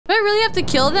really have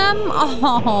to kill them?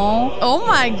 Oh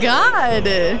my god.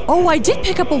 Oh, I did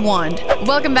pick up a wand.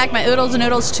 Welcome back, my oodles and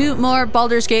noodles, to more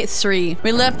Baldur's Gate 3.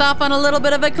 We left off on a little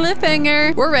bit of a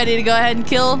cliffhanger. We're ready to go ahead and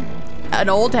kill an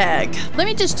old hag. Let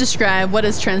me just describe what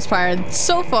has transpired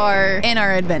so far in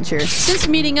our adventure. Since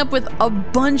meeting up with a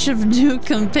bunch of new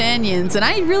companions, and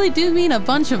I really do mean a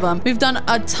bunch of them, we've done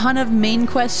a ton of main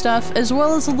quest stuff as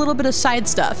well as a little bit of side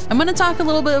stuff. I'm gonna talk a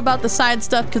little bit about the side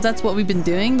stuff because that's what we've been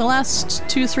doing the last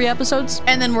 2-3 episodes.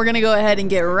 And then we're gonna go ahead and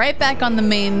get right back on the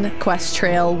main quest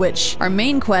trail, which our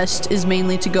main quest is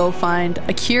mainly to go find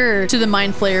a cure to the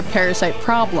Mind Flayer parasite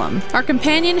problem. Our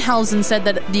companion Helzen said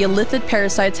that the illithid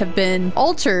parasites have been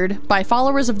altered by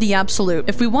followers of the Absolute.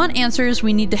 If we want answers,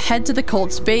 we need to head to the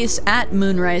cult's base at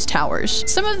Moonrise Towers.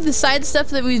 Some of the side stuff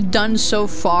that we've done so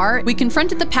far, we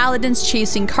confronted the paladins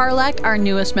chasing Karlach, our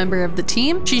newest member of the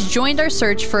team. She's joined our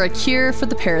search for a cure for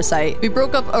the parasite. We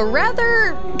broke up a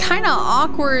rather kind of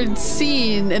awkward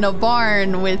scene in a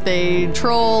barn with a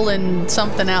troll and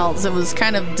something else. It was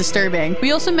kind of disturbing.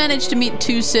 We also managed to meet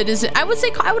 2 citizens. I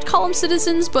would call them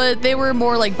citizens, but they were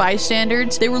more like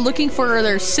bystanders. They were looking for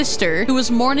their sister, who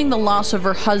was mourning the loss of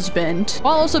her husband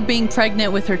while also being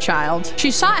pregnant with her child.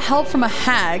 She sought help from a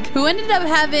hag who ended up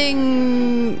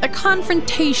having a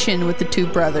confrontation with the 2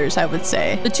 brothers, I would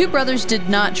say. The 2 brothers did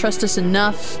not trust us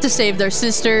enough to save their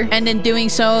sister, and in doing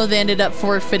so, they ended up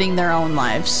forfeiting their own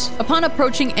lives. Upon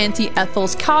approaching Auntie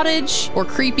Ethel's cottage, or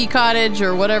creepy cottage,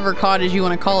 or whatever cottage you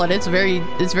want to call it, it's very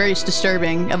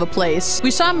disturbing of a place.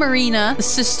 We saw Marina, the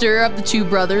sister of the 2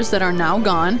 brothers that are now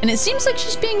gone, and it seems like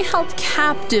she's being held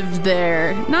captive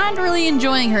there, not really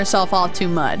enjoying herself all too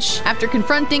much. After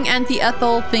confronting Auntie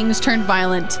Ethel, things turned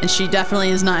violent, and she definitely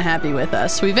is not happy with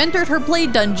us. We've entered her play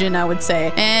dungeon, I would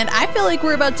say, and I feel like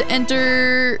we're about to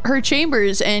enter her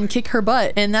chambers and kick her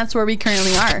butt, and that's where we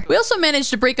currently are. We also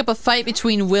managed to break up a fight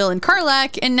between Will and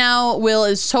Karlach, and now Will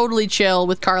is totally chill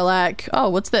with Karlach. Oh,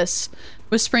 what's this?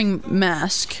 Whispering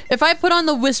mask. If I put on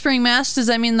the whispering mask, does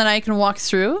that mean that I can walk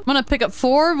through? I'm gonna pick up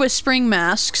 4 whispering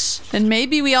masks, and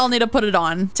maybe we all need to put it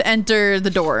on to enter the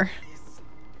door.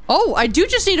 Oh, I do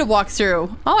just need to walk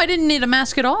through. Oh, I didn't need a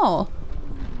mask at all.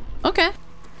 Okay.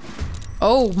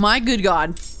 Oh my good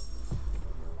god.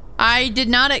 I did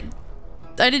not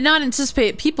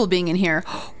anticipate people being in here.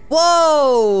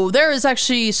 Whoa! There is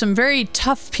actually some very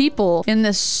tough people in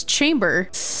this chamber.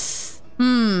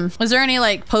 Was there any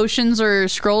like potions or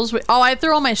scrolls? Oh, I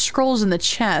threw all my scrolls in the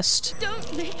chest.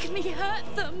 Don't make me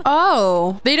hurt them.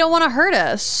 Oh, they don't want to hurt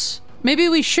us. Maybe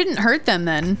we shouldn't hurt them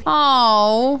then.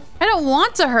 Oh, I don't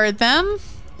want to hurt them.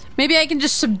 Maybe I can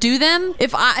just subdue them?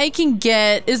 If I can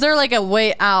get, is there like a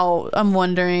way out? I'm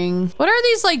wondering. What are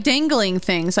these like dangling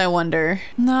things, I wonder?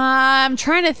 Nah, I'm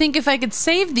trying to think if I could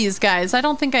save these guys. I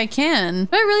don't think I can.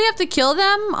 Do I really have to kill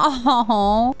them?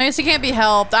 Oh, I guess it can't be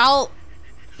helped.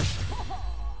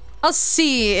 I'll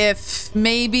see if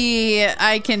maybe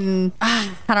I can,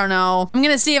 I don't know. I'm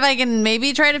gonna see if I can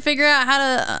maybe try to figure out how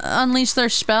to unleash their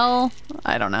spell.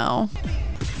 I don't know.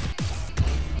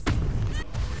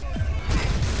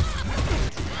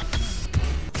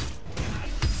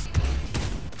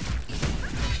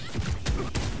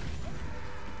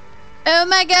 Oh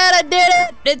my god, I did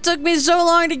it! It took me so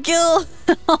long to kill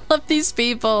all of these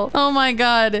people. Oh my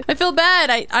god. I feel bad.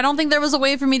 I don't think there was a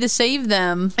way for me to save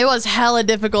them. It was hella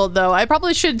difficult though. I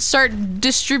probably should start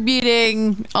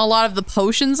distributing a lot of the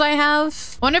potions I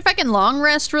have. Wonder if I can long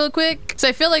rest real quick, because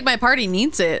I feel like my party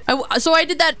needs it. So I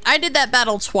did that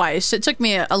battle twice. It took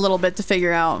me a little bit to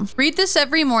figure out. Read this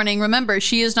every morning. Remember,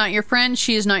 she is not your friend.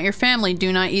 She is not your family.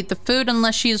 Do not eat the food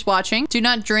unless she is watching. Do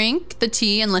not drink the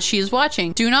tea unless she is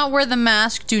watching. Do not wear the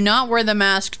mask. Do not wear the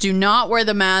mask. Do not wear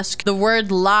the mask. The word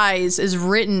lies is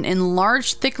written in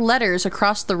large, thick letters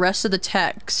across the rest of the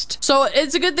text. So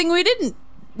it's a good thing we didn't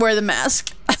wear the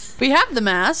mask. We have the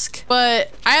mask,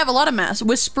 but I have a lot of masks.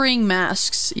 Whispering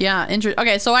masks. Yeah,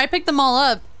 okay, so I picked them all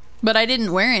up, but I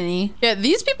didn't wear any. Yeah,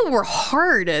 these people were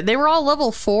hard. They were all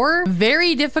level 4.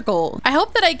 Very difficult. I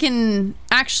hope that I can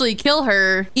actually kill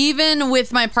her, even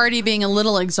with my party being a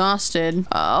little exhausted.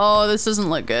 Oh, this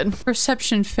doesn't look good.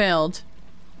 Perception failed.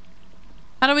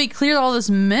 How do we clear all this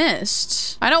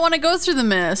mist? I don't want to go through the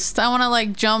mist. I want to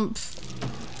like jump.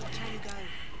 Watch how you go.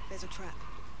 There's a trap.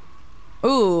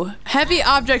 Ooh, heavy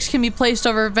objects can be placed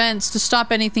over vents to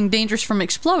stop anything dangerous from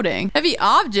exploding. Heavy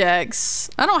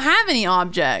objects? I don't have any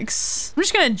objects. I'm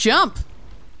just gonna jump.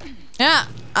 Yeah,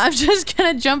 I'm just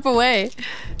gonna jump away.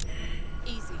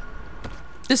 Easy.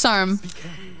 Disarm.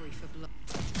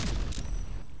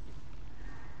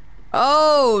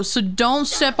 Oh, so don't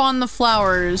step on the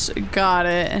flowers. Got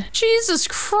it. Jesus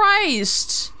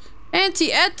Christ.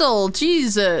 Auntie Ethel,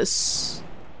 Jesus.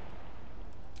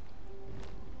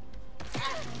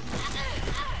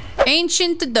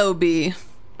 Ancient adobe.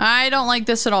 I don't like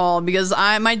this at all because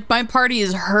my party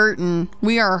is hurting.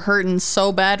 We are hurting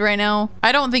so bad right now.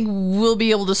 I don't think we'll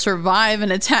be able to survive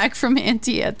an attack from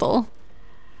Auntie Ethel.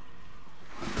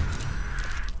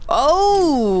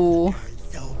 Oh!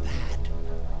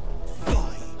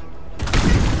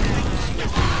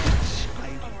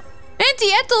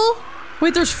 Auntie Ethel?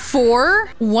 Wait, there's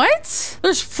 4? What?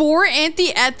 There's 4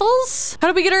 Auntie Ethels? How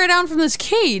do we get her down from this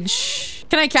cage?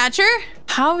 Can I catch her?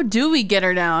 How do we get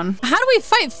her down? How do we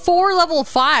fight 4 level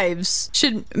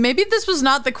 5s? Maybe this was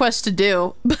not the quest to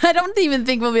do, but I don't even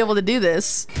think we'll be able to do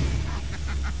this.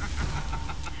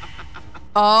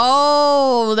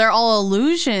 Oh, they're all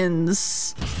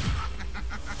illusions.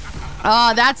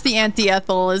 Oh, that's the Auntie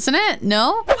Ethel, isn't it?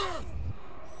 No? Oh,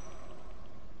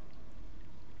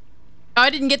 I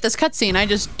didn't get this cutscene. I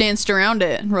just danced around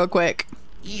it real quick.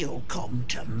 You come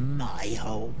to my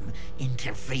home,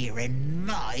 interfere in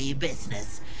my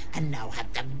business, and now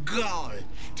have the gall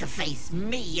to face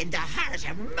me in the heart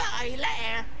of my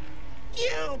lair.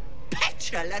 You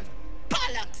petulant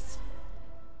bollocks!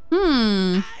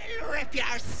 I'll rip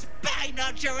your spine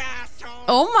out your asshole.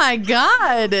 Oh my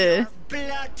god!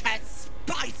 Blood to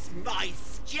spice my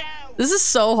stew. This is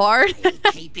so hard.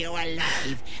 I'll keep you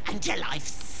alive until I've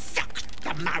sucked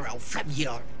the marrow from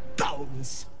your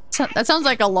bones. That sounds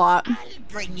like a lot. I'll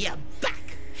bring you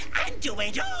back and do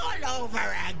it all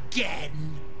over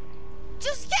again.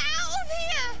 Just get out of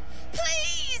here,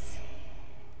 please.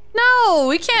 No,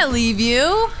 we can't leave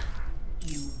you.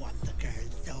 You want the girl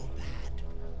so bad.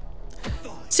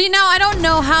 Fine. See, now I don't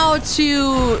know how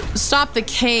to stop the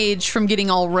cage from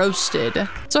getting all roasted.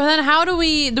 So then how do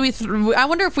we I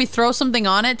wonder if we throw something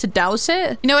on it to douse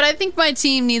it? You know what? I think my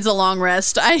team needs a long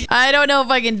rest. I don't know if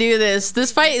I can do this.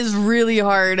 This fight is really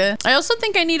hard. I also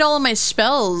think I need all of my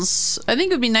spells. I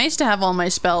think it would be nice to have all my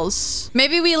spells.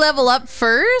 Maybe we level up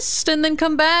first and then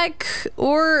come back,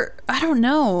 or I don't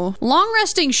know. Long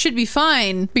resting should be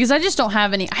fine because I just don't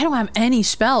have any. I don't have any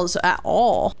spells at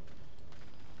all.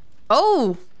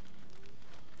 Oh,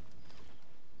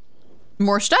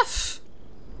 more stuff.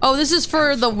 Oh, this is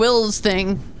for the wills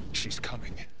thing. She's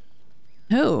coming.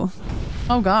 Who?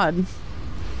 Oh God.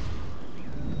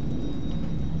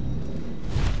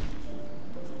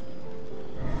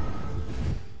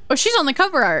 Oh, she's on the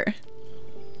cover art.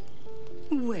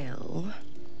 Will,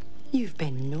 you've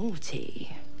been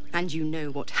naughty, and you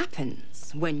know what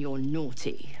happens when you're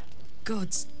naughty.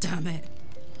 Gods damn it.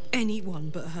 Anyone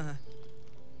but her.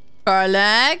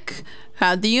 Karlach,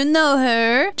 how do you know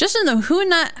her? Just in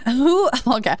the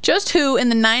okay. Just who in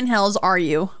the 9 hells are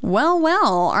you?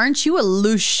 Well, aren't you a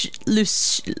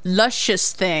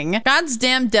luscious thing? God's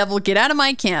damn devil, get out of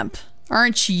my camp.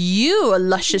 Aren't you a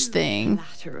luscious thing?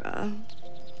 Flatterer.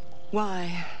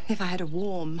 Why, if I had a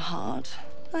warm heart,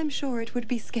 I'm sure it would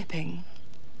be skipping.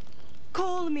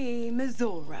 Call me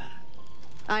Mizora.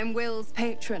 I'm Will's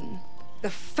patron, the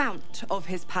fount of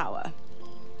his power.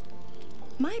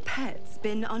 My pet's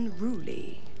been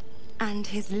unruly, and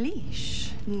his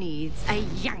leash needs a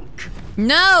yank.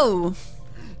 No!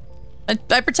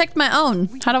 I protect my own.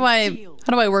 How do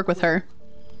I work with her?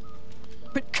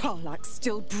 But Karlach's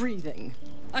still breathing.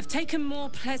 I've taken more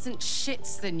pleasant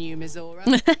shits than you,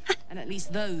 Mizora. And at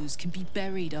least those can be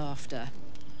buried after.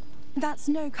 That's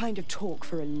no kind of talk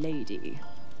for a lady.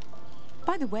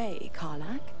 By the way,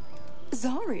 Karlach,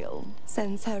 Zariel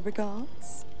sends her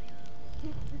regards.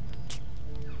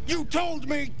 You told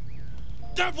me!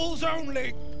 Devils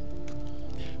only!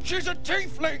 She's a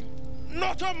tiefling,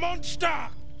 not a monster!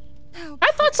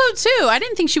 I thought so too. I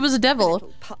didn't think she was a devil.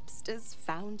 Little pupsters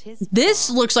found his This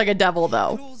looks like a devil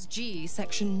though. Clause G,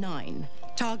 Section 9.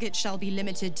 Target shall be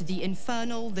limited to the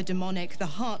infernal, the demonic, the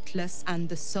heartless, and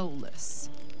the soulless.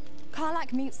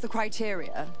 Karlach meets the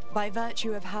criteria by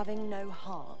virtue of having no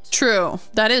heart. True.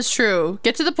 That is true.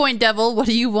 Get to the point, devil. What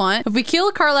do you want? If we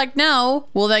kill Karlach now,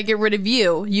 will that get rid of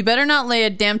you? You better not lay a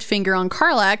damned finger on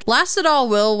Karlach. Blast it all,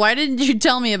 Will. Why didn't you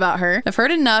tell me about her? I've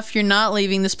heard enough. You're not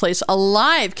leaving this place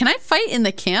alive. Can I fight in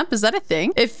the camp? Is that a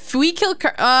thing? If we kill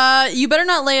you better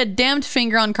not lay a damned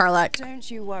finger on Karlach.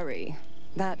 Don't you worry.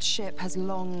 That ship has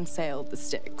long sailed the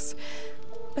Styx.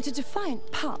 But a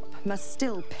defiant pup must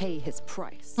still pay his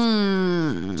price.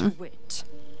 To wit.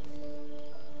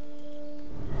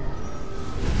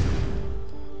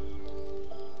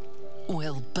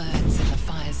 Will burns in the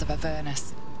fires of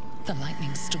Avernus. The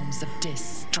lightning storms of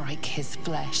Dis strike his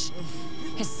flesh.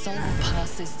 His soul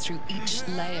passes through each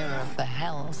layer of the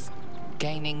hells,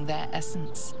 gaining their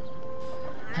essence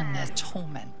and their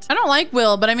torment. I don't like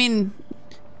Will, but I mean...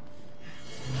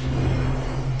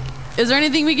 Is there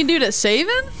anything we can do to save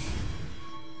him?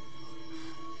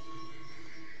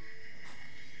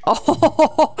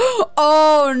 Oh,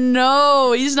 oh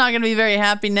no. He's not going to be very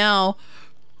happy now.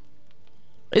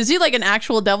 Is he like an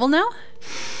actual devil now?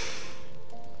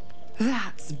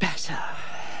 That's better.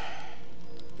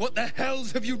 What the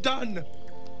hells have you done?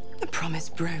 A promise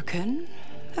broken,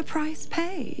 a price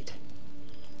paid.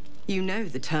 You know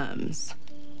the terms.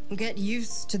 Get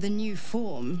used to the new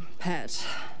form, pet.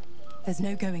 There's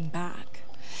no going back.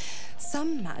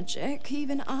 Some magic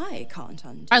even I can't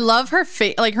undo. I love her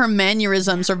face, like her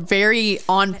mannerisms are very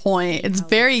on point. It's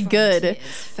very good.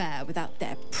 Fare without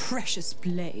their precious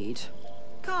blade.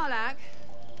 Karlach,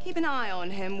 keep an eye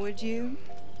on him, would you?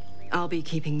 I'll be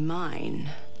keeping mine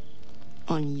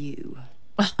on you.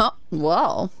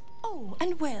 Whoa. Oh,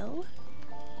 and Will,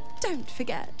 don't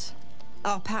forget,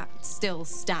 our pact still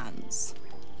stands.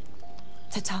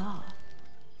 Ta-ta.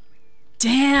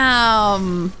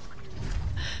 Damn.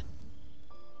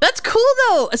 That's cool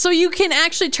though. So you can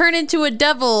actually turn into a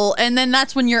devil and then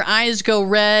that's when your eyes go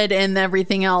red and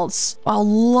everything else. Wow,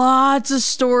 lots of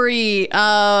story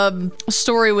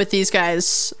with these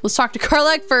guys. Let's talk to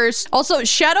Karlach first. Also,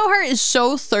 Shadowheart is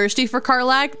so thirsty for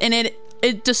Karlach and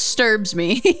it disturbs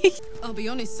me. I'll be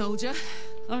honest, soldier.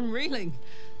 I'm reeling.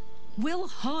 Will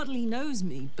hardly knows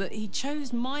me, but he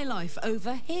chose my life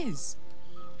over his.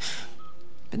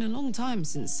 Been a long time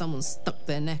since someone stuck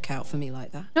their neck out for me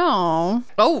like that. Oh.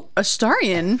 Oh,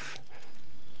 Astarion.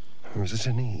 Or is it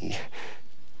an E?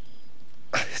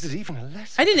 Is it even a letter?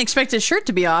 I didn't expect his shirt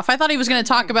to be off. I thought he was going to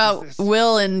talk about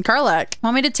Will and Karlach.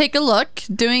 Want me to take a look?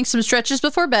 Doing some stretches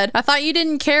before bed. I thought you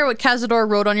didn't care what Cazador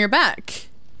wrote on your back.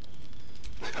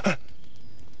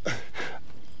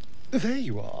 There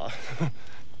you are.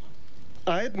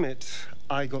 I admit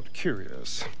I got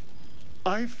curious.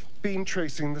 I've been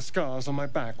tracing the scars on my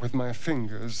back with my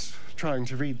fingers, trying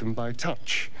to read them by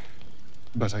touch.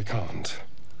 But I can't.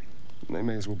 They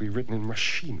may as well be written in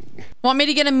Rashimi. Want me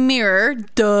to get a mirror?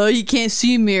 Duh, you can't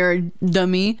see a mirror,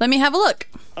 dummy. Let me have a look.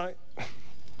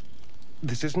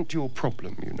 This isn't your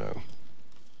problem, you know.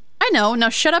 I know. Now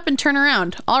shut up and turn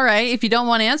around. All right, if you don't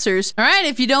want answers. All right,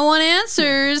 if you don't want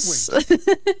answers.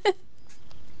 Wait.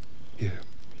 Here.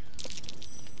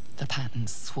 The pattern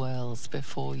swirls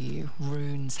before you,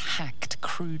 runes hacked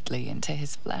crudely into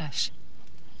his flesh.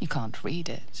 You can't read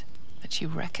it, but you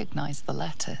recognize the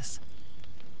letters.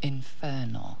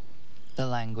 Infernal, the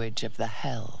language of the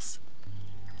hells.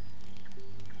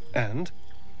 And?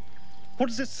 What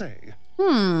does it say?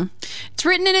 It's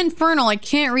written in Infernal. I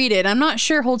can't read it. I'm not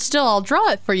sure. Hold still. I'll draw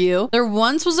it for you. There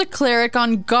once was a cleric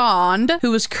on Gond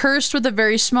who was cursed with a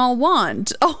very small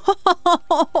wand.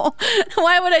 Oh,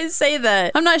 why would I say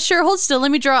that? I'm not sure. Hold still.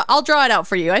 Let me draw. I'll draw it out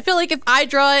for you. I feel like if I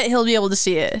draw it, he'll be able to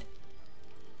see it.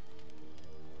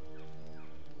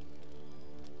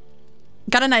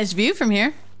 Got a nice view from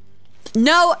here.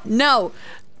 No, no.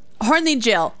 Horny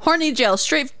jail. Horny jail.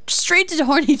 Straight to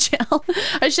horny jail.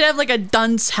 I should have like a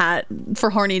dunce hat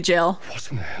for horny jail. What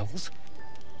in the hells?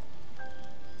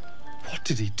 What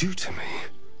did he do to me?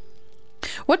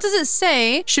 What does it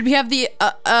say? Should we have the,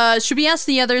 should we ask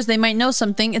the others? They might know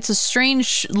something. It's a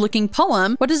strange looking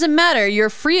poem. What does it matter? You're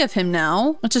free of him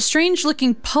now. It's a strange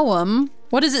looking poem.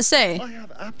 What does it say? I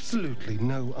have absolutely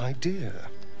no idea.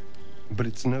 But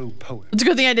it's no poem. It's a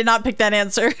good thing I did not pick that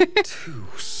answer. 2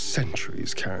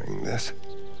 centuries carrying this.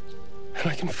 And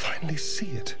I can finally see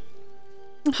it.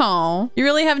 Oh, you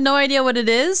really have no idea what it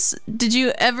is? Did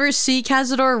you ever see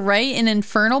Cazador write in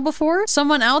Infernal before?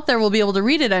 Someone out there will be able to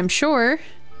read it, I'm sure.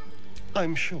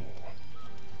 I'm sure.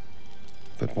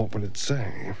 But what will it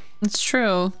say? It's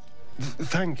true.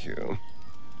 Thank you.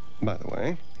 By the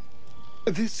way,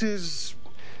 this is...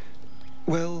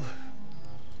 well,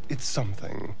 it's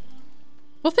something.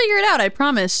 We'll figure it out, I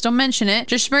promise. Don't mention it.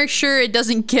 Just make sure it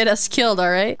doesn't get us killed,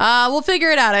 all right? We'll figure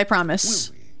it out, I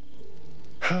promise. Will we?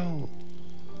 How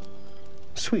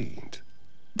sweet.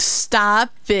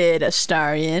 Stop it,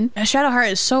 Astarion.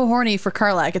 Shadowheart is so horny for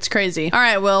Karlach. It's crazy. All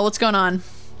right, Will, what's going on?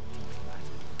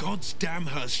 God's damn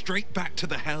her straight back to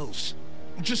the hells.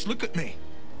 Just look at me.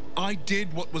 I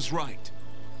did what was right,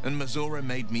 and Mizora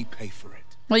made me pay for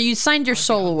it. Well, you signed your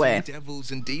soul away. Devils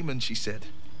and demons, she said.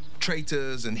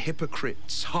 Traitors and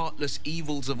hypocrites, heartless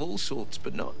evils of all sorts,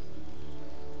 but not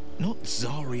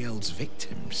Zariel's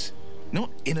victims.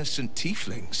 Not innocent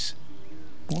tieflings.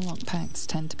 Warlock pacts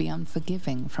tend to be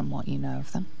unforgiving from what you know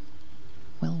of them.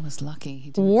 Will was lucky he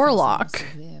didn't Warlock. face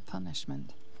a severe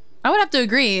punishment. I would have to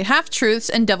agree. Half-truths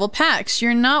and devil pacts.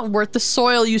 You're not worth the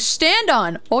soil you stand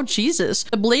on. Oh, Jesus.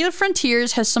 The Blade of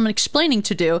Frontiers has some explaining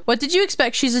to do. What did you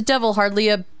expect? She's a devil, hardly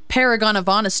a paragon of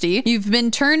honesty. You've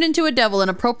been turned into a devil, an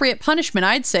appropriate punishment,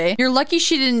 I'd say. You're lucky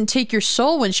she didn't take your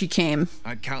soul when she came.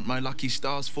 I'd count my lucky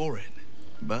stars for it,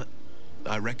 but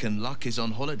I reckon luck is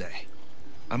on holiday.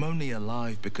 I'm only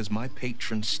alive because my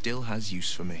patron still has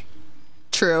use for me.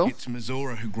 True. It's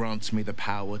Mizora who grants me the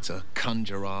power to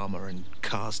conjure armor and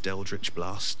cast eldritch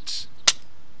blasts.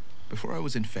 Before I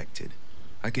was infected,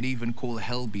 I could even call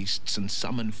hell beasts and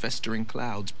summon festering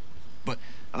clouds. But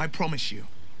I promise you,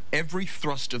 every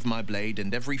thrust of my blade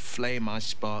and every flame I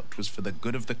sparked was for the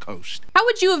good of the coast. How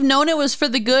would you have known it was for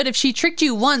the good? If she tricked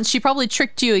you once, she probably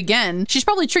tricked you again. She's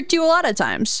probably tricked you a lot of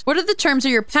times. What are the terms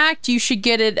of your pact? You should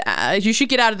get it. You should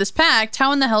get out of this pact.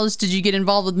 How in the hells did you get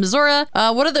involved with Mizora?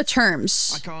 What are the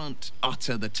terms? I can't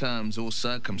utter the terms or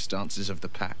circumstances of the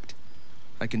pact.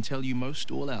 I can tell you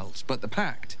most all else, but the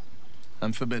pact,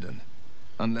 I'm forbidden.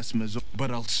 Unless Mizora...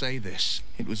 But I'll say this.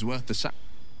 It was worth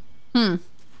the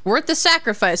Worth the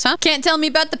sacrifice, huh? Can't tell me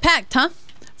about the pact, huh?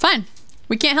 Fine.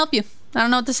 We can't help you. I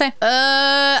don't know what to say.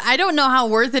 I don't know how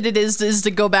worth it is to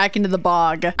go back into the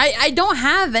bog. I don't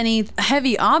have any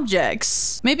heavy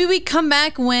objects. Maybe we come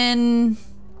back when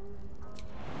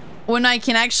I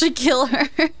can actually kill her.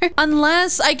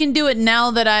 Unless I can do it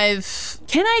now that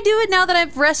Can I do it now that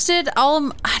I've rested?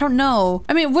 I don't know.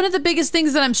 I mean, one of the biggest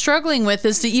things that I'm struggling with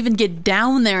is to even get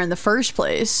down there in the first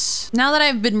place. Now that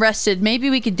I've been rested, maybe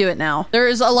we could do it now.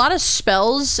 There's a lot of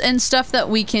spells and stuff that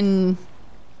we can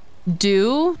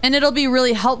do, and it'll be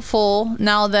really helpful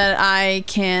now that I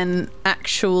can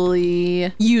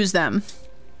actually use them.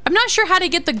 I'm not sure how to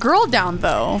get the girl down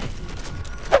though.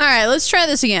 All right, let's try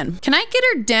this again. Can I get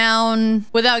her down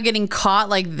without getting caught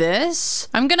like this?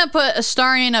 I'm gonna put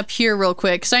Astarion up here real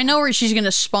quick because I know where she's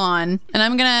gonna spawn. And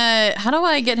I'm gonna, how do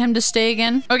I get him to stay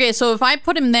again? Okay, so if I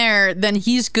put him there, then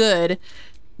he's good.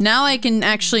 Now I can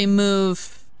actually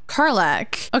move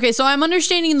Karlach. Okay, so I'm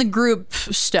understanding the group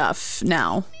stuff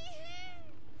now.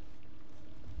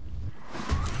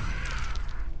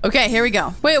 Okay, here we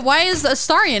go. Wait, why is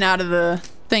Astarion out of the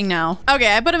thing now?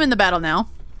 Okay, I put him in the battle now.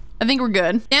 I think we're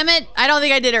good. Damn it, I don't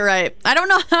think I did it right. I don't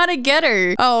know how to get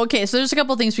her. Oh, okay, so there's a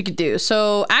couple things we could do.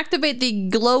 So activate the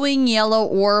glowing yellow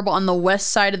orb on the west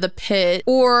side of the pit,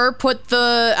 or put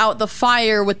out the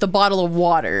fire with the bottle of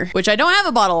water, which I don't have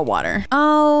a bottle of water.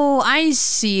 Oh, I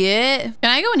see it. Can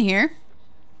I go in here?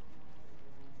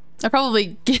 I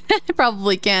probably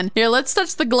can. Here, let's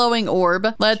touch the glowing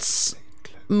orb. Let's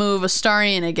move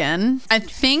Astarion again. I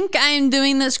think I'm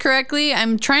doing this correctly.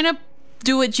 I'm trying to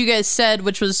do what you guys said,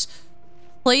 which was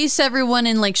place everyone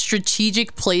in like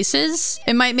strategic places.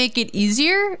 It might make it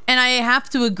easier, and I have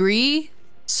to agree.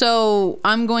 So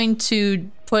I'm going to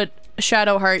put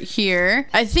Shadowheart here.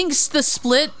 I think the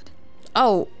split.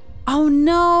 Oh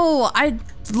no, I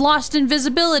lost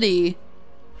invisibility.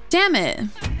 Damn it.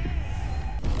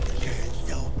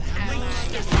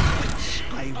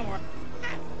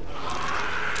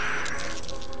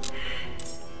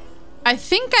 I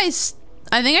think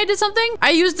I did something.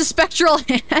 I used the spectral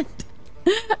hand.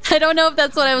 I don't know if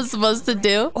that's what I was supposed to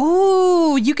do.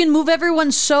 Oh, you can move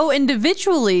everyone so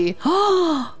individually.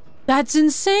 Oh, that's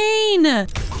insane.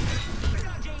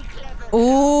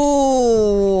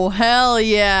 Oh, hell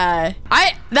yeah.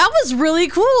 That was really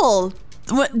cool.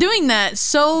 Doing that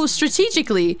so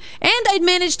strategically. And I'd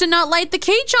managed to not light the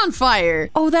cage on fire.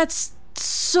 Oh, that's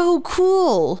so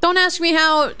cool. Don't ask me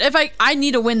how, I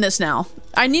need to win this now.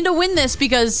 I need to win this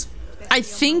because I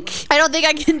don't think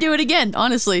I can do it again,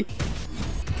 honestly.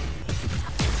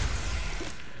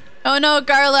 Oh no,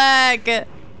 Karlach.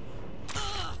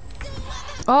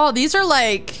 Oh, these are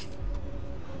like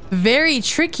very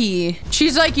tricky.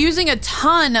 She's like using a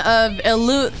ton of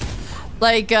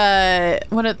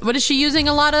what is she using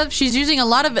a lot of? She's using a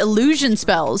lot of illusion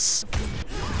spells.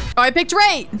 Oh, I picked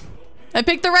right. I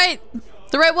picked the right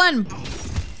one.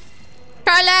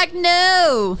 Karlach,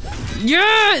 no.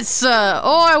 Yes!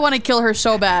 Oh, I want to kill her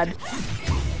so bad.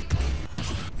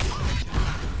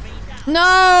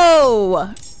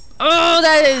 No! Oh,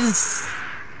 that is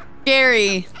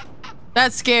scary.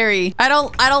 That's scary.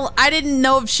 I didn't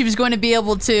know if she was going to be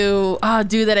able to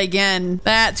do that again.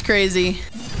 That's crazy.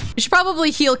 We should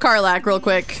probably heal Karlach real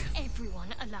quick. Everyone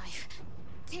alive.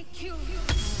 Take care.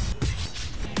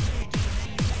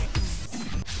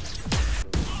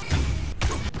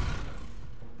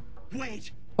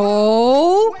 Wait.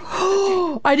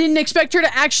 Oh, I didn't expect her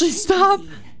to actually stop.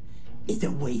 It's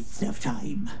a waste of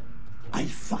time. I'll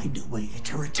find a way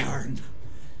to return.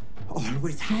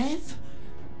 Always have.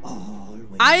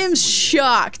 Always. I am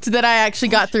shocked that I actually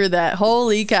got through that.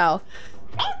 Holy cow.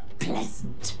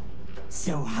 Unpleasant.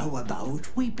 So how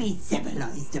about we be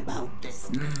civilized about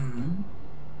this?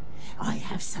 I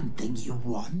have something you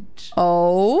want.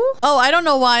 Oh, I don't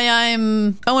know why I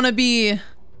want to be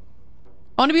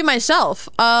I want to be myself.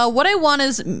 What I want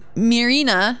is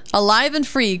Mirina, alive and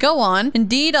free. Go on.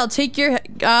 Indeed, I'll take your...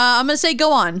 I'm gonna say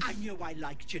go on. I knew I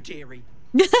liked you, dearie.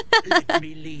 Let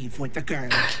me leave with the girl,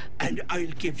 and I'll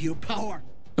give you power.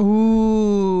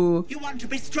 Ooh. You want to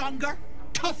be stronger,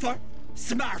 tougher,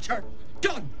 smarter?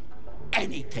 Done.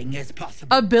 Anything is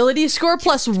possible. Ability score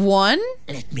 +1?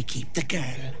 Let me keep the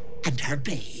girl and her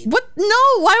babe. What? No,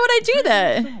 why would I do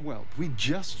that? Well, we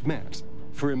just met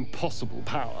for impossible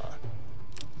power.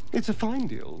 It's a fine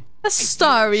deal.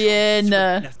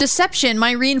 Astarion. Deception.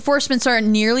 My reinforcements are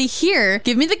nearly here.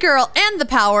 Give me the girl and the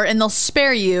power and they'll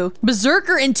spare you.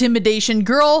 Berserker intimidation.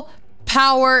 Girl,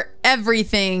 power,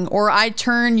 everything. Or I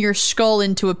turn your skull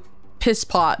into a piss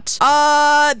pot.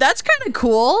 That's kind of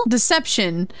cool.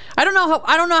 Deception. I don't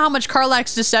know how much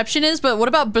Karlach's deception is, but what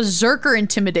about Berserker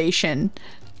intimidation?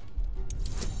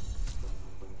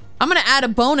 I'm gonna add a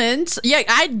bonus. Yeah,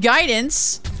 add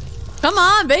guidance. Come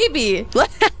on, baby.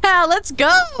 Let's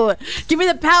go. Give me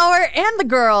the power and the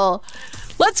girl.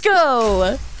 Let's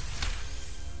go.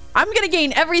 I'm gonna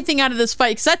gain everything out of this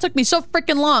fight because that took me so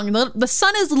freaking long. The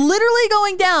sun is literally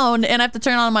going down and I have to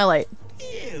turn on my light.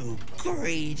 You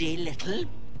greedy little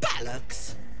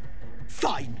bollocks.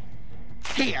 Fine.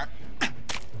 Here.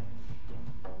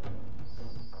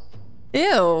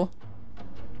 Ew.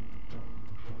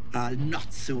 I'll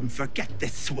not soon forget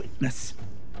this sweetness.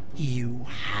 You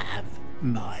have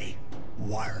my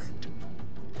word.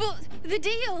 But the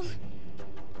deal.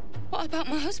 What about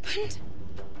my husband?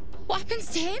 What happens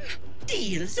to him?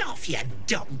 Deal's off, you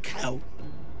dumb cow.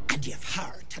 And you've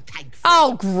her to thank for.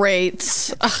 Oh,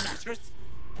 great.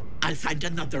 I'll find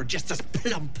another just as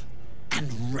plump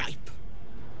and ripe.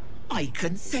 I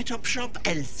can set up shop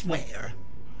elsewhere.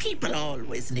 People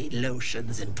always need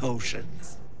lotions and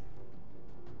potions.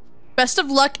 Best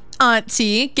of luck,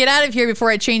 Auntie. Get out of here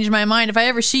before I change my mind. If I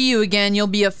ever see you again, you'll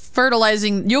be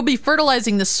fertilizing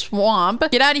the swamp.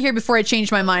 Get out of here before I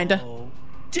change my mind. Oh,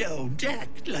 don't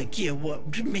act like you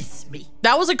won't miss me.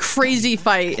 That was a crazy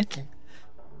fight.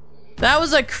 That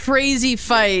was a crazy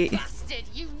fight. Bastard,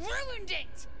 you ruined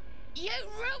it. You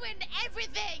ruined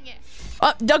everything.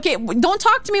 Okay, don't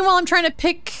talk to me while I'm trying to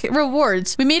pick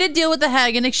rewards. We made a deal with the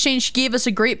hag. In exchange, she gave us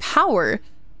a great power.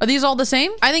 Are these all the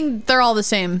same? I think they're all the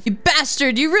same. You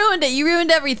bastard, you ruined it. You ruined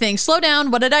everything. Slow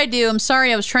down. What did I do? I'm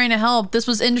sorry, I was trying to help. This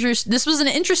was an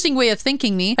interesting way of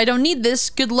thinking me. I don't need this.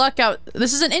 Good luck out.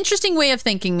 This is an interesting way of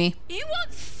thinking me. You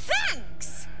want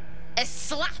thanks? A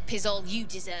slap is all you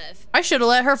deserve. I should have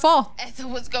let her fall. Ethel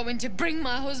was going to bring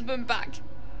my husband back.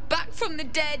 Back from the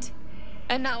dead.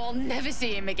 And now I'll never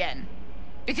see him again.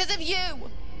 Because of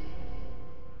you.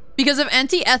 Because of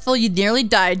Auntie Ethel, you nearly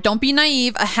died. Don't be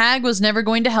naive. A hag was never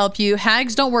going to help you.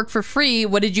 Hags don't work for free.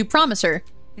 What did you promise her?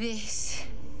 This.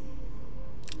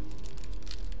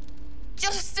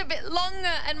 Just a bit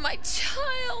longer and my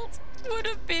child would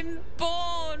have been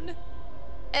born.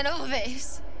 And all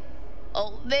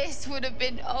this would have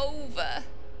been over.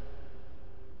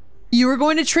 You were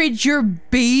going to trade your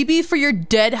baby for your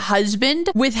dead husband?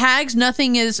 With hags,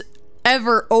 nothing is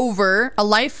ever over. A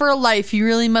life for a life. You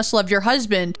really must love your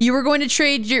husband. You were going to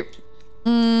trade your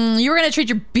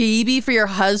baby for your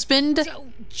husband?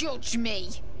 Don't judge me.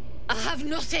 I have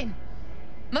nothing.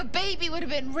 My baby would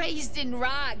have been raised in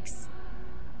rags.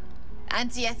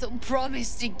 Auntie Ethel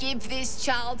promised to give this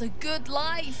child a good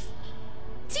life.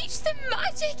 Teach them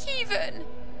magic even.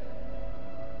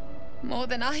 More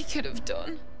than I could have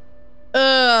done.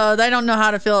 I don't know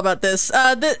how to feel about this.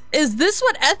 Is this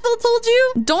what Ethel told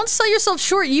you? Don't sell yourself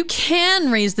short. You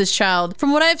can raise this child.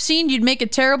 From what I've seen, you'd make a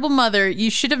terrible mother. You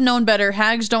should have known better.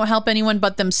 Hags don't help anyone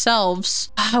but themselves.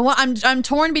 I'm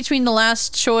torn between the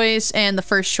last choice and the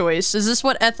first choice. Is this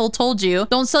what Ethel told you?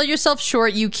 Don't sell yourself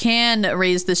short. You can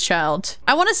raise this child.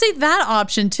 I want to say that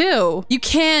option too. You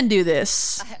can do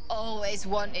this. I always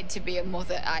wanted to be a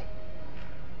mother. I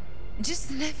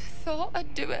just never thought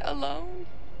I'd do it alone.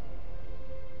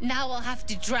 Now I'll have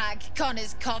to drag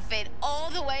Connor's coffin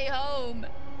all the way home.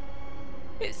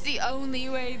 It's the only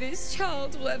way this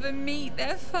child will ever meet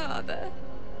their father.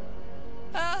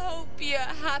 I hope you're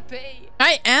happy.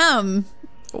 I am.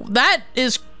 That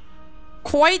is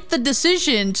quite the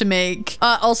decision to make.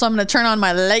 Also, I'm gonna turn on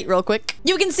my light real quick.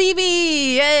 You can see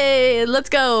me! Yay! Let's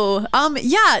go.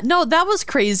 Yeah, no, that was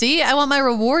crazy. I want my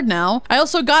reward now. I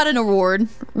also got an award.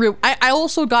 I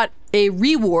also got a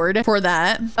reward for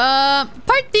that.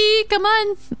 Party! Come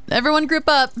on! Everyone group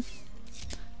up.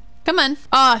 Come on.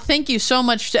 Ah, thank you so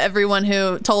much to everyone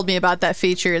who told me about that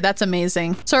feature. That's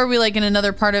amazing. So are we like in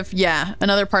another part of, yeah,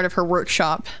 another part of her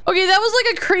workshop. Okay, that was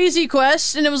like a crazy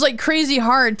quest and it was like crazy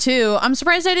hard too. I'm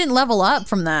surprised I didn't level up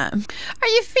from that. Are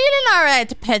you feeling all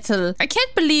right, Petal? I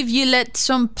can't believe you let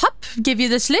some pup give you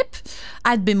the slip.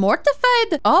 I'd be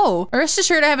mortified. Oh, rest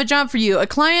assured I have a job for you. A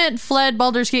client fled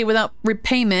Baldur's Gate without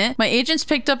repayment. My agents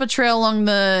picked up a trail along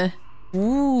the...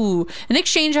 Ooh. In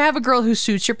exchange, I have a girl who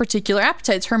suits your particular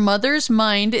appetites. Her mother's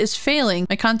mind is failing.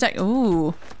 My contact...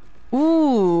 Ooh.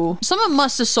 Ooh. Someone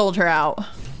must have sold her out.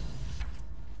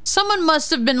 Someone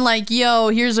must have been like, yo,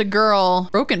 here's a girl.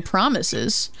 Broken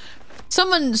promises.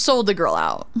 Someone sold the girl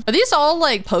out. Are these all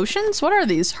like potions? What are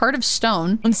these? Heart of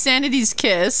Stone. Insanity's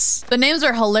Kiss. The names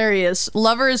are hilarious.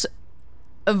 Lover's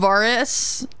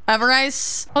Avarice.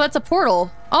 Oh, that's a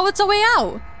portal. Oh, it's a way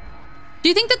out. Do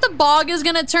you think that the bog is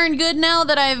gonna turn good now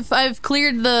that I've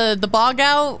cleared the bog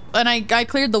out and I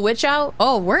cleared the witch out?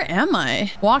 Oh, where am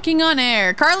I? Walking on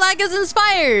air. Karlach is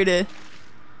inspired.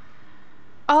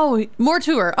 Oh, more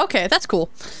to her. Okay, that's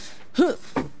cool. I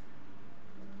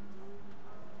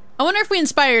wonder if we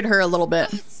inspired her a little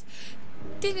bit.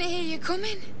 Didn't hear you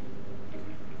coming.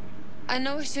 I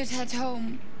know I should head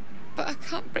home, but I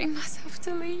can't bring myself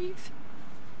to leave.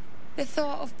 The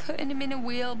thought of putting him in a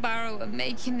wheelbarrow and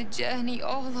making the journey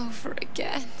all over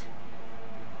again.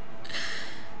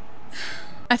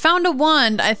 I found a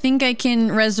wand. I think I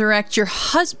can resurrect your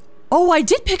husband. Oh, I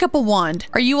did pick up a wand.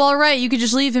 Are you all right? You could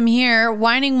just leave him here.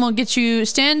 Whining will get you.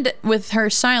 Stand with her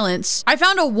silence. I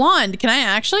found a wand. Can I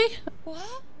actually?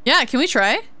 What? Yeah, can we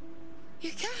try?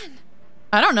 You can.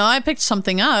 I don't know. I picked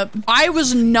something up. I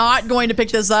was not going to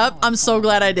pick this up. I'm so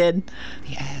glad I did.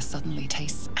 The air suddenly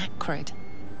tastes acrid.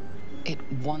 It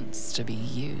wants to be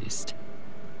used.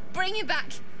 Bring him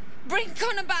back. Bring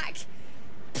Connor back.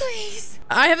 Please.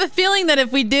 I have a feeling that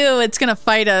if we do, it's gonna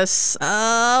fight us.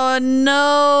 Oh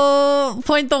no.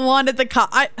 Point the wand at the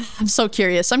I'm so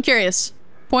curious. I'm curious.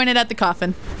 Point it at the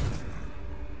coffin.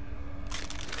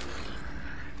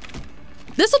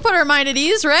 This'll put her mind at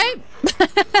ease, right?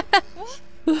 What?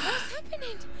 What's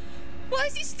happening? Why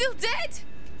is he still dead?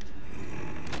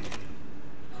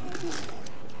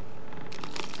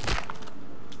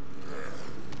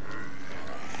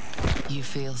 You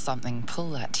feel something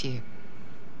pull at you.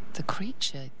 The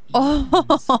creature.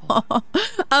 Oh,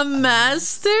 a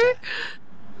master?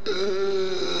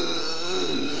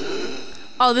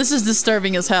 Oh, this is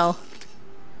disturbing as hell.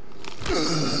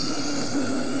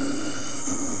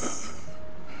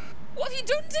 What have you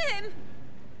done to him?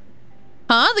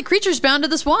 Huh? The creature's bound to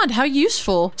this wand. How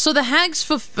useful. So the hag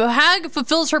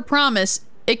fulfills her promise.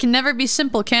 It can never be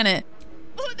simple, can it?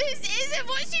 But this isn't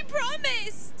what she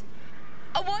promised.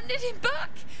 I wanted him back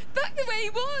the way he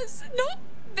was, not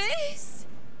this.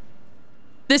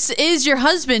 This is your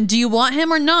husband. Do you want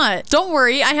him or not? Don't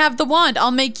worry, I have the wand.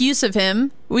 I'll make use of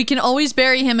him. We can always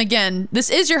bury him again. This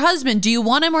is your husband. Do you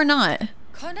want him or not?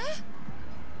 Connor?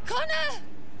 Connor!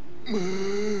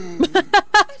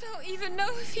 I don't even know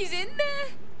if he's in there.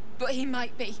 But he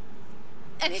might be.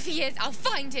 And if he is, I'll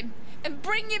find him and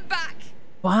bring him back.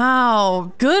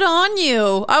 Wow, good on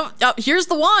you. Oh, here's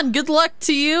the wand. Good luck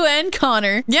to you and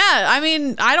Connor. Yeah, I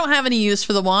mean, I don't have any use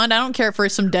for the wand. I don't care for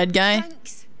some dead guy.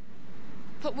 Thanks.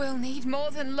 But we'll need more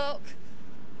than luck.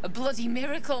 A bloody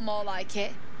miracle, more like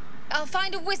it. I'll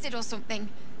find a wizard or something.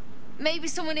 Maybe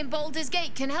someone in Baldurs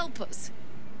Gate can help us.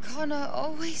 Connor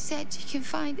always said you can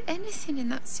find anything in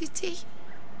that city.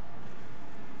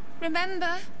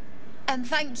 Remember? And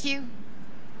thank you,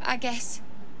 I guess.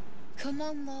 Come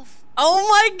on, love. Oh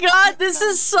my god, this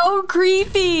is so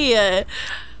creepy.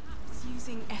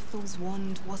 Using Ethel's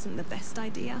wand wasn't the best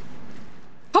idea.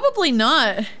 Probably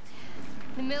not.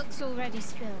 The milk's already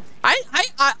spilled. I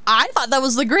thought that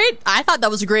was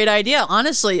a great idea,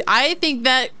 honestly. I think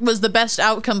that was the best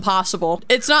outcome possible.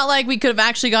 It's not like we could have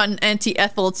actually gotten Auntie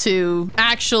Ethel to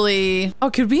actually... Oh,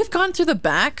 could we have gone through the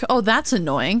back? Oh, that's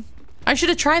annoying. I should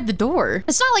have tried the door.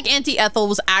 It's not like Auntie Ethel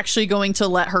was actually going to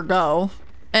let her go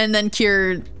and then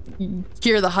cure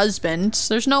the husband.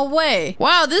 There's no way.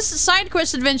 Wow, this side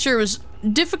quest adventure was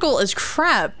difficult as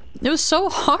crap. It was so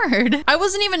hard. I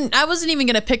wasn't even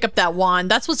gonna pick up that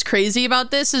wand. That's what's crazy about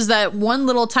this, is that one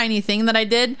little tiny thing that I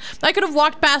did. I could have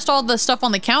walked past all the stuff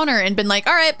on the counter and been like,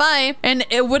 all right, bye. And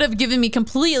it would have given me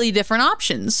completely different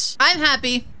options. I'm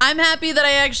happy. I'm happy that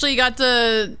I actually got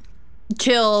to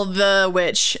kill the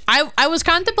witch. I was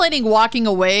contemplating walking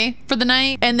away for the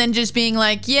night and then just being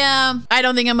like, yeah, I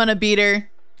don't think I'm gonna beat her.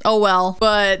 Oh well,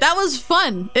 but that was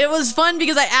fun. It was fun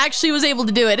because I actually was able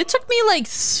to do it. It took me like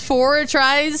 4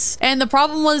 tries, and the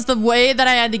problem was the way that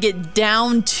I had to get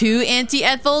down to Auntie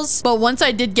Ethel's, but once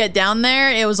I did get down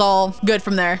there, it was all good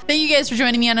from there. Thank you guys for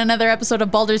joining me on another episode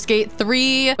of Baldur's Gate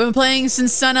 3. I've been playing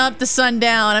since sun up to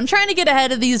sundown. I'm trying to get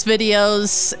ahead of these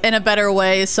videos in a better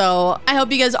way, so I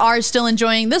hope you guys are still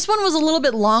enjoying. This one was a little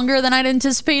bit longer than I'd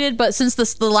anticipated, but since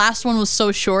the last one was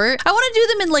so short, I want to do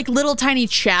them in like little tiny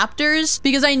chapters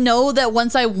because I know that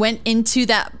once I went into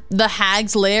the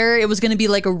Hag's lair, it was going to be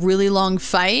like a really long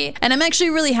fight. And I'm actually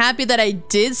really happy that I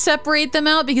did separate them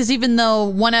out because even though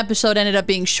one episode ended up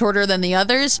being shorter than the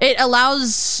others, it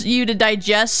allows you to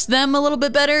digest them a little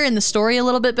bit better and the story a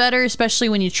little bit better, especially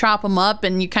when you chop them up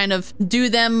and you kind of do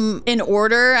them in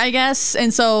order, I guess.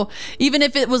 And so even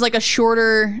if it was like a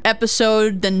shorter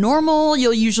episode than normal,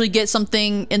 you'll usually get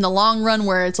something in the long run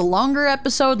where it's a longer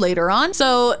episode later on.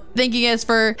 So thank you guys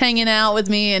for hanging out with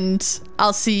me, and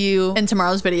I'll see you in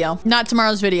tomorrow's video. Not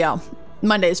tomorrow's video,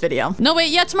 Monday's video. No,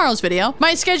 wait, yeah, tomorrow's video.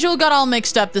 My schedule got all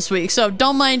mixed up this week, so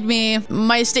don't mind me.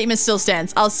 My statement still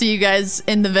stands. I'll see you guys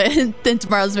in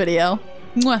tomorrow's video.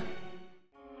 Mwah.